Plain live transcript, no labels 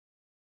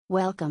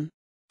Welcome.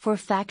 For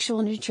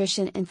factual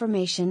nutrition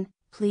information,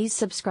 please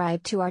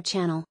subscribe to our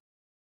channel.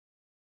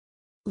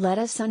 Let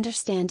us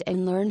understand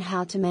and learn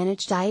how to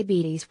manage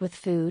diabetes with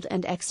food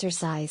and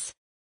exercise.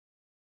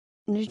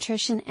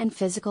 Nutrition and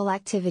physical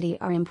activity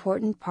are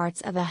important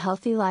parts of a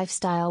healthy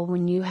lifestyle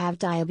when you have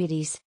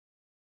diabetes.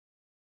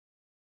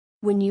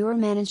 When you are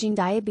managing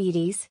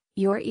diabetes,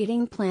 your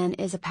eating plan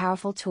is a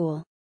powerful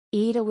tool.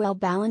 Eat a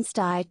well-balanced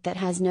diet that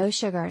has no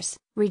sugars,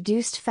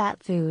 reduced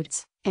fat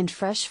foods, and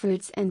fresh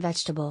fruits and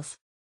vegetables.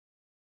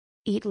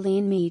 Eat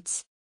lean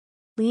meats.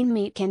 Lean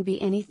meat can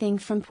be anything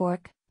from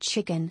pork,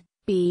 chicken,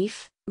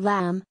 beef,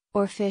 lamb,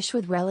 or fish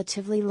with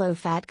relatively low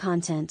fat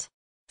content.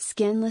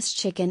 Skinless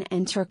chicken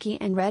and turkey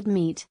and red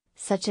meat,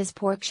 such as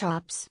pork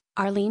chops,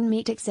 are lean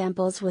meat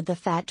examples with the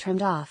fat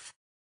trimmed off.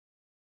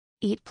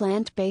 Eat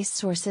plant-based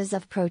sources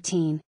of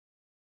protein.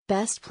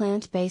 Best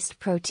plant-based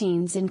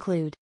proteins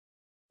include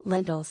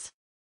lentils,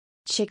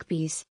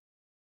 chickpeas,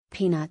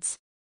 peanuts,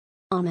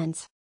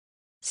 almonds,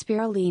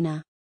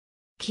 spirulina,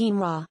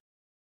 quinoa,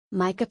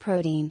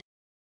 mycoprotein,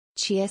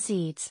 chia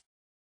seeds,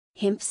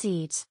 hemp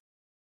seeds,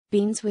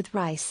 beans with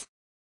rice,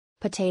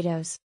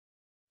 potatoes,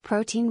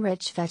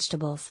 protein-rich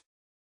vegetables,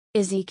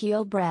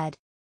 Ezekiel bread,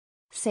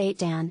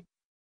 seitan.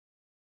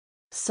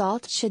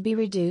 Salt should be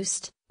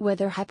reduced,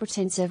 whether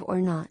hypertensive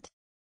or not.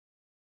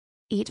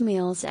 Eat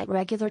meals at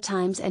regular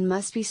times and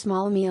must be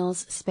small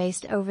meals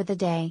spaced over the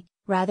day,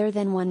 rather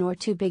than one or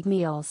two big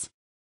meals.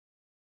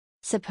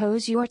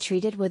 Suppose you are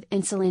treated with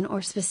insulin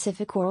or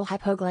specific oral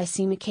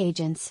hypoglycemic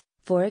agents,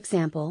 for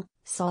example,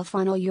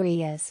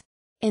 sulfonylureas.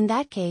 In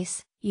that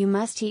case, you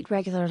must eat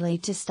regularly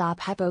to stop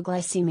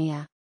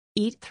hypoglycemia.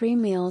 Eat 3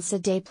 meals a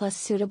day plus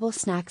suitable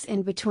snacks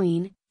in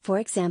between, for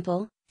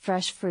example,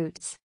 fresh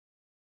fruits.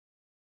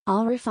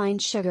 All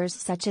refined sugars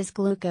such as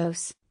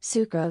glucose,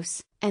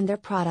 sucrose, and their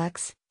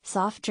products,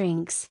 soft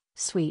drinks,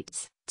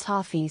 sweets,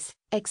 toffees,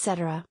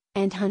 etc.,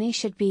 and honey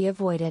should be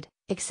avoided,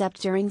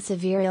 except during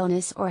severe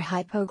illness or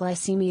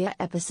hypoglycemia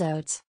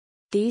episodes.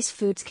 These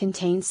foods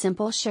contain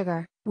simple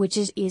sugar, which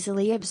is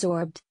easily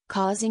absorbed,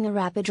 causing a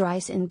rapid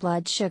rise in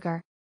blood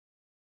sugar.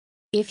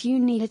 If you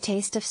need a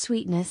taste of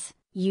sweetness,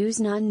 use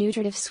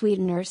non-nutritive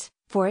sweeteners,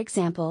 for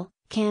example,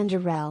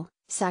 canderel,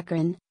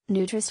 saccharin,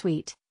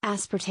 NutraSweet,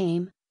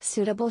 aspartame,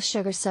 suitable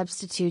sugar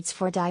substitutes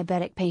for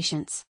diabetic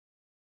patients.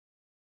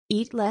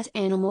 Eat less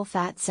animal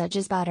fat such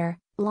as butter,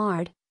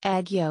 lard,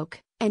 egg yolk,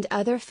 and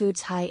other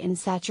foods high in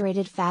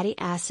saturated fatty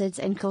acids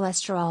and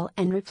cholesterol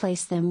and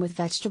replace them with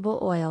vegetable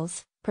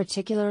oils,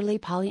 particularly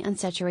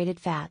polyunsaturated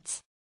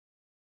fats.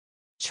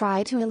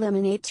 Try to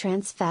eliminate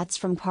trans fats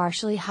from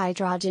partially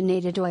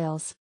hydrogenated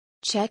oils.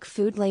 Check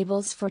food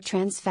labels for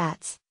trans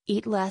fats,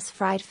 eat less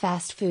fried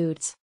fast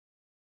foods.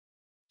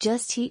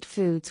 Just eat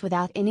foods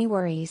without any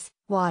worries: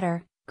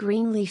 water,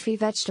 green leafy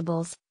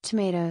vegetables,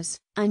 tomatoes,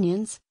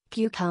 onions,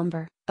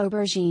 cucumber,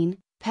 aubergine,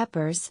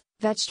 peppers,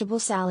 vegetable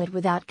salad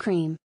without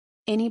cream.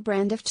 Any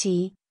brand of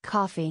tea,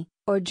 coffee,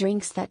 or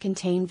drinks that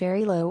contain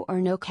very low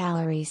or no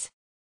calories.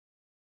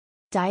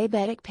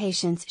 Diabetic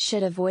patients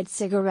should avoid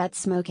cigarette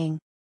smoking.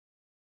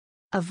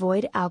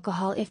 Avoid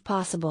alcohol if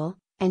possible,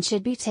 and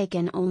should be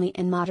taken only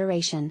in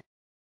moderation.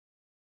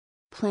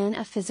 Plan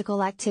a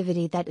physical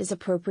activity that is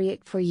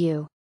appropriate for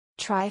you.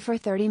 Try for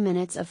 30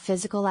 minutes of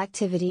physical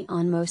activity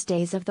on most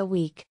days of the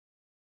week.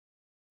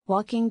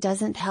 Walking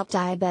doesn't help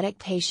diabetic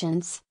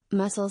patients.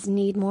 Muscles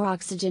need more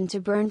oxygen to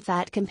burn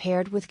fat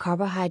compared with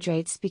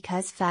carbohydrates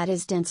because fat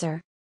is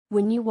denser.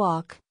 When you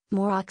walk,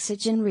 more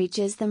oxygen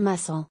reaches the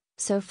muscle,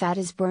 so fat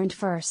is burned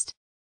first.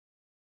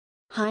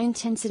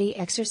 High-intensity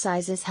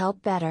exercises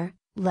help better.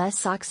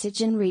 Less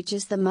oxygen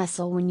reaches the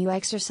muscle when you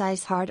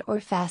exercise hard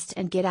or fast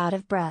and get out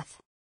of breath.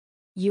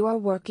 You are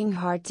working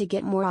hard to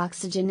get more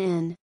oxygen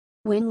in.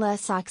 When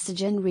less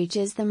oxygen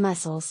reaches the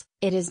muscles,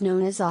 it is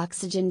known as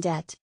oxygen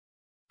debt.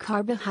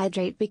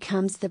 Carbohydrate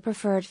becomes the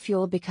preferred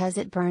fuel because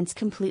it burns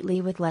completely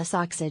with less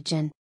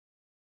oxygen.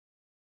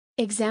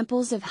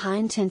 Examples of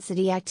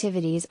high-intensity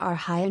activities are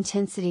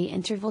high-intensity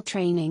interval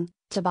training,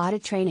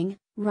 Tabata training,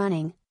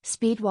 running,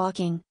 speed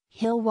walking,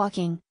 hill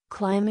walking,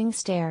 climbing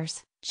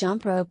stairs,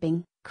 jump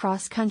roping,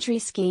 cross-country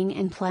skiing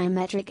and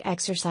plyometric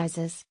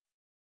exercises.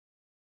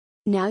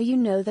 Now you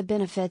know the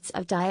benefits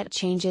of diet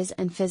changes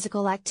and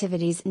physical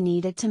activities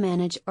needed to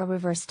manage or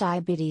reverse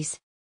diabetes.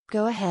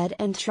 Go ahead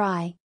and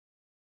try.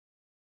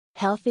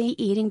 Healthy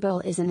Eating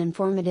Bowl is an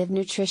informative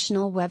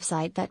nutritional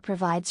website that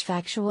provides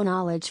factual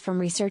knowledge from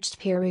researched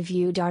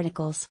peer-reviewed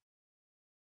articles.